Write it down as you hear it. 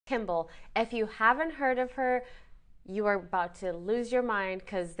Kimble. If you haven't heard of her, you are about to lose your mind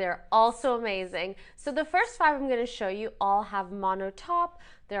because they're all so amazing. So the first 5 I'm going to show you all have mono top.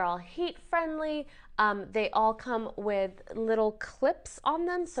 They're all heat friendly. They all come with little clips on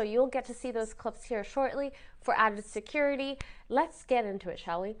them, so you'll get to see those clips here shortly for added security. Let's get into it,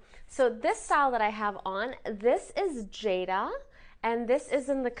 shall we? So this style that I have on, this is Jada, and this is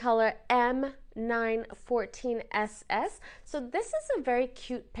in the color M914SS. So this is a very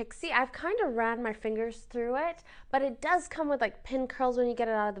cute pixie. I've kind of ran my fingers through it, but it does come with like pin curls when you get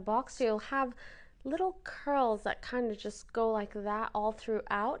it out of the box, so you'll have little curls that kind of just go like that all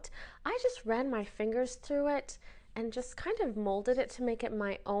throughout. I just ran my fingers through it and just kind of molded it to make it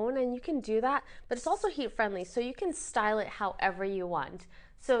my own, and you can do that, but it's also heat friendly, so you can style it however you want.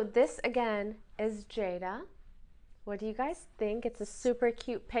 So this again is Jada. What do you guys think? It's a super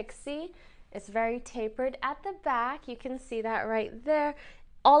cute pixie. It's very tapered at the back. You can see that right there.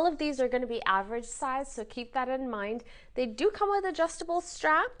 All of these are going to be average size, so keep that in mind. They do come with adjustable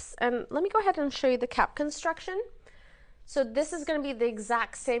straps, and let me go ahead and show you the cap construction. So this is going to be the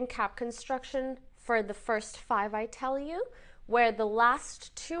exact same cap construction for the first 5 I tell you, where the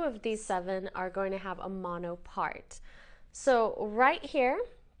last 2 of these 7 are going to have a mono part. So right here,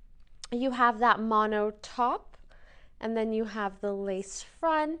 you have that mono top, and then you have the lace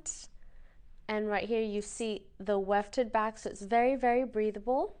front. And right here you see the wefted back, so it's very, very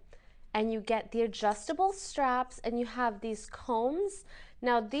breathable. And you get the adjustable straps, and you have these combs.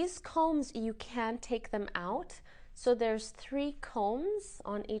 Now these combs, you can take them out. So there's 3 combs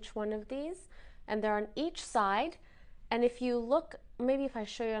on each one of these, and they're on each side. And if you look, maybe if I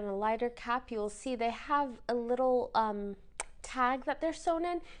show you on a lighter cap, you'll see they have a little tag that they're sewn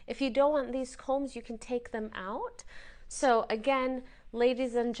in. If you don't want these combs, you can take them out. So again,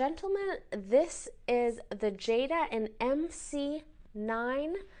 ladies and gentlemen, this is the Jada in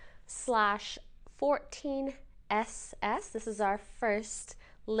MC9/14SS. This is our first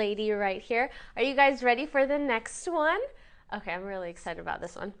lady right here. Are you guys ready for the next one? Okay, I'm really excited about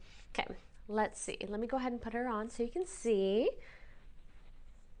this one. Okay, let's see. Let me go ahead and put her on so you can see.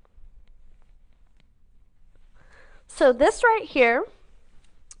 So this right here,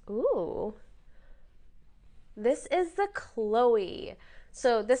 ooh. This is the Chloe.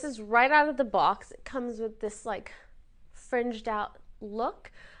 So this is right out of the box. It comes with this like fringed out look.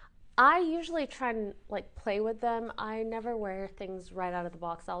 I usually try and like play with them. I never wear things right out of the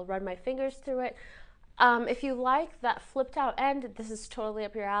box. I'll run my fingers through it. If you like that flipped out end, this is totally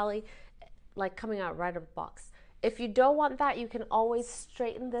up your alley, like coming out right of the box. If you don't want that, you can always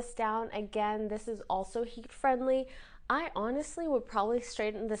straighten this down. Again, this is also heat friendly. I honestly would probably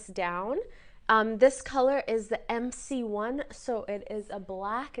straighten this down. This color is the MC1, so it is a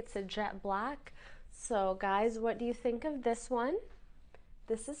black. It's a jet black. So guys, what do you think of this one?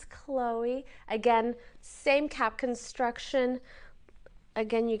 This is Chloe. Again, same cap construction.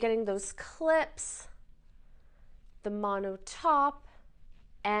 Again, you're getting those clips, the mono top,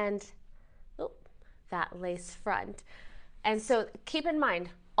 and that lace front. And so keep in mind,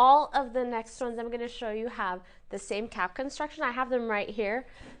 all of the next ones I'm going to show you have the same cap construction. I have them right here.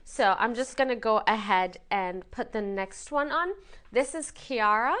 So I'm just going to go ahead and put the next one on. This is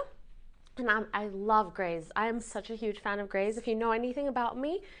Kiara, and I love grays. I am such a huge fan of grays. If you know anything about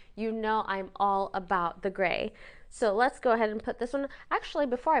me, you know I'm all about the gray. So let's go ahead and put this one. Actually,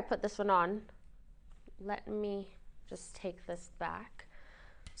 before I put this one on, let me just take this back.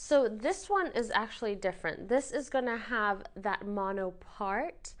 So this one is actually different. This is going to have that mono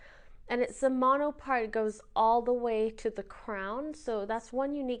part, and it's the mono part goes all the way to the crown. So that's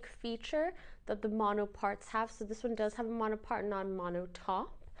one unique feature that the mono parts have. So this one does have a mono part, not a mono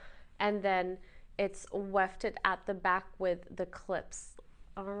top, and then it's wefted at the back with the clips.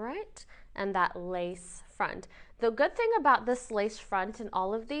 All right, and that lace front. The good thing about this lace front and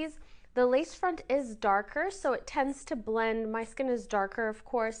all of these, the lace front is darker, so it tends to blend. My skin is darker, of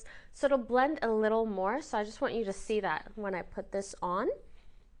course, so it'll blend a little more. So I just want you to see that when I put this on.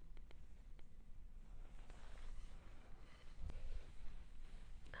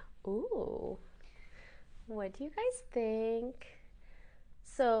 Ooh, what do you guys think?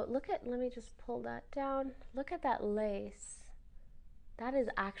 So look at, let me just pull that down. Look at that lace. That is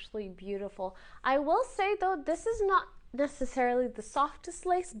actually beautiful. I will say though, this is not necessarily the softest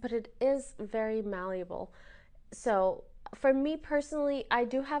lace, but it is very malleable. So for me personally, I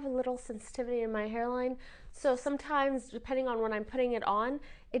do have a little sensitivity in my hairline, so sometimes depending on when I'm putting it on,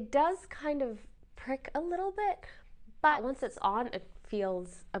 it does kind of prick a little bit, but once it's on, it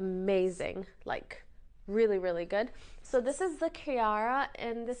feels amazing, like really, really good. So this is the Kiara,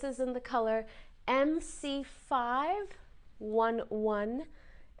 and this is in the color MC511,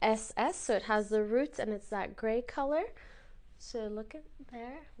 SS, so it has the roots and it's that gray color. So look at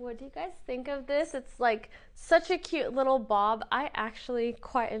there. What do you guys think of this? It's like such a cute little bob. I actually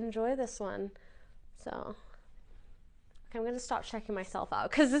quite enjoy this one. So okay, I'm gonna stop checking myself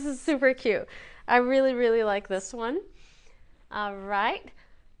out because this is super cute. I really, really like this one. All right.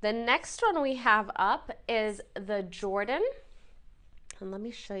 The next one we have up is the Jordan. And let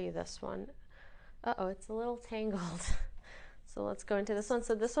me show you this one. Uh-oh, it's a little tangled. So let's go into this one.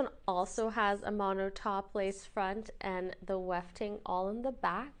 So this one also has a mono top, lace front, and the wefting all in the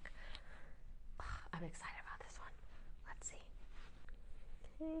back. I'm excited about this one. Let's see.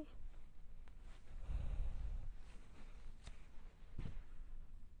 Okay.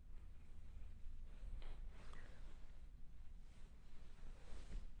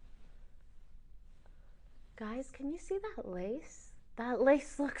 Guys, can you see that lace? That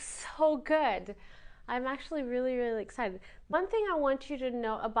lace looks so good. I'm actually really, really excited. One thing I want you to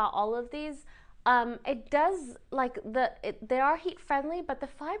know about all of these, it does, like, they are heat friendly, but the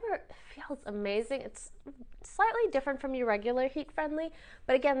fiber feels amazing. It's slightly different from your regular heat friendly,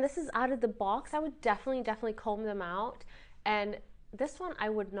 but again, this is out of the box. I would definitely comb them out. And this one I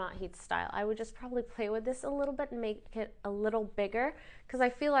would not heat style. I would just probably play with this a little bit and make it a little bigger, because I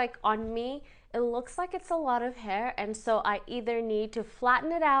feel like on me, it looks like it's a lot of hair, and so I either need to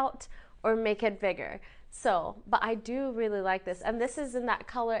flatten it out or make it bigger. So, but I do really like this, and this is in that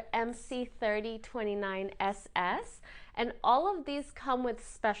color MC3029SS, and all of these come with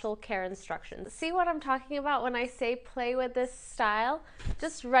special care instructions. See what I'm talking about when I say play with this style?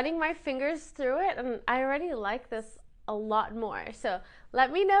 Just running my fingers through it, and I already like this a lot more. So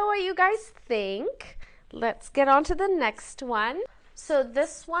let me know what you guys think. Let's get on to the next one. So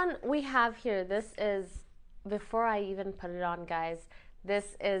this one we have here, this is, before I even put it on, guys,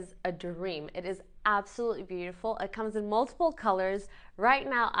 this is a dream. It is absolutely beautiful. It comes in multiple colors. Right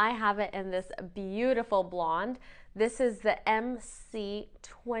now I have it in this beautiful blonde. This is the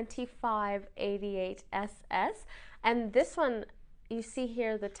MC2588SS, and this one, you see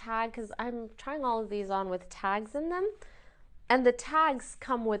here the tag, because I'm trying all of these on with tags in them, and the tags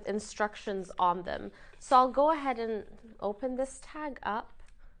come with instructions on them. So I'll go ahead and open this tag up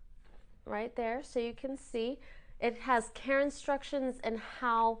right there so you can see. It has care instructions and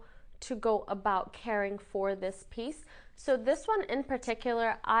how to go about caring for this piece. So this one in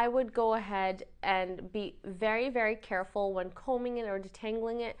particular, I would go ahead and be very careful when combing it or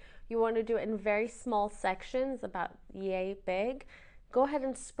detangling it. You want to do it in very small sections, about yay big. Go ahead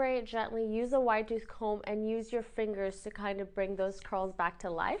and spray it gently, use a wide tooth comb, and use your fingers to kind of bring those curls back to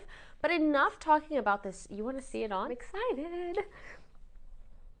life. But enough talking about this. You want to see it on? I'm excited.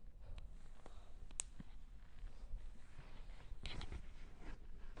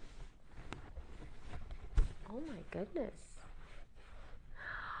 Oh my goodness.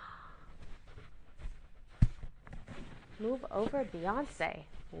 Move over, Beyonce.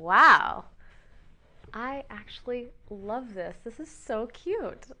 Wow. I actually love this. This is so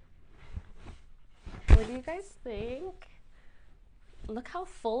cute. What do you guys think? Look how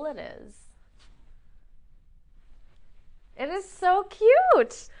full it is. It is so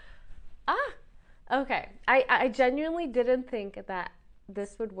cute. Ah, okay. I genuinely didn't think that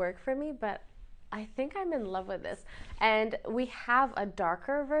this would work for me, but I think I'm in love with this. And we have a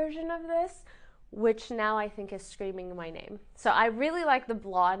darker version of this, which now I think is screaming my name. So I really like the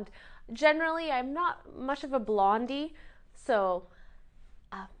blonde. Generally, I'm not much of a blondie, so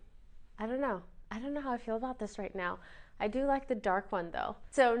I don't know. I don't know how I feel about this right now. I do like the dark one though.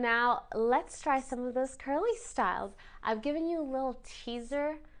 So now let's try some of those curly styles. I've given you a little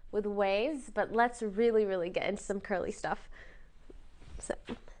teaser with waves, but let's really get into some curly stuff. So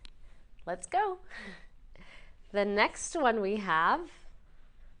let's go. The next one we have,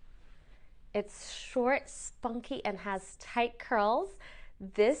 it's short, spunky, and has tight curls.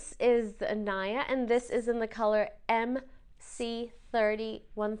 This is the Aniyah, and this is in the color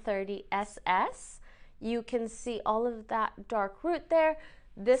MC30130SS. You can see all of that dark root there.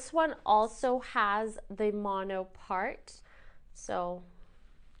 This one also has the mono part. So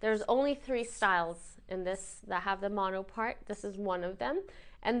there's only 3 styles in this that have the mono part. This is one of them.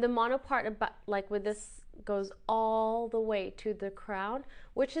 And the mono part, about, like with this, goes all the way to the crown,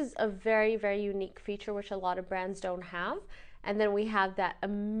 which is a very unique feature which a lot of brands don't have. And then we have that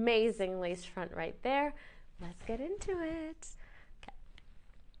amazing lace front right there. Let's get into it. Okay.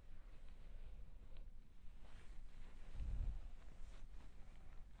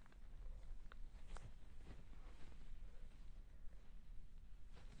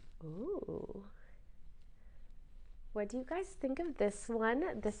 Ooh. What do you guys think of this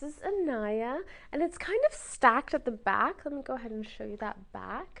one? This is Aniyah, and it's kind of stacked at the back. Let me go ahead and show you that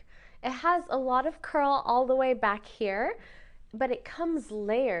back. It has a lot of curl all the way back here, but it comes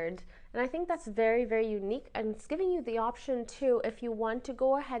layered. And I think that's very, very unique. And it's giving you the option too, if you want to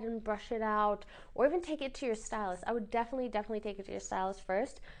go ahead and brush it out or even take it to your stylist. I would definitely take it to your stylist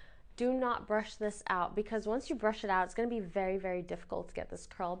first. Do not brush this out, because once you brush it out, it's going to be very, very difficult to get this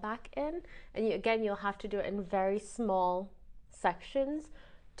curl back in. And again, you'll have to do it in very small sections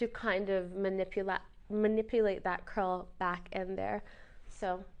to kind of manipulate that curl back in there.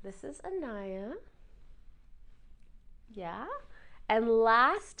 So this is Aniyah. Yeah. And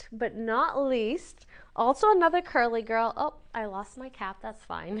last but not least, also another curly girl. Oh, I lost my cap. That's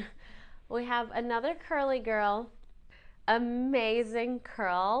fine. We have another curly girl. Amazing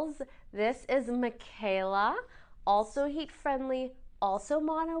curls. This is Makayla, also heat friendly, also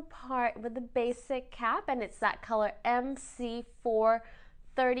mono part with the basic cap, and it's that color MC435SS.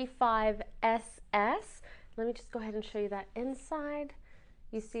 Let me just go ahead and show you that inside.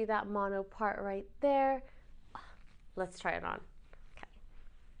 You see that mono part right there. Let's try it on. Okay.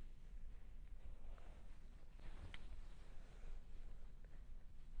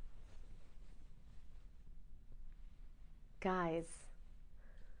 Guys,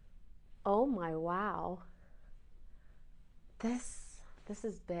 oh my wow. This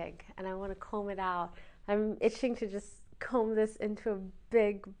is big, and I want to comb it out. I'm itching to just comb this into a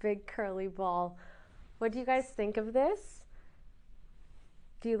big, big curly ball. What do you guys think of this?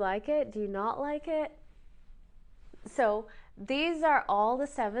 Do you like it? Do you not like it? So these are all the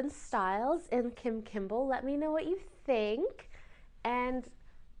 7 styles in Kim Kimble. Let me know what you think. And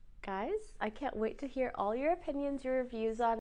guys, I can't wait to hear all your opinions, your reviews on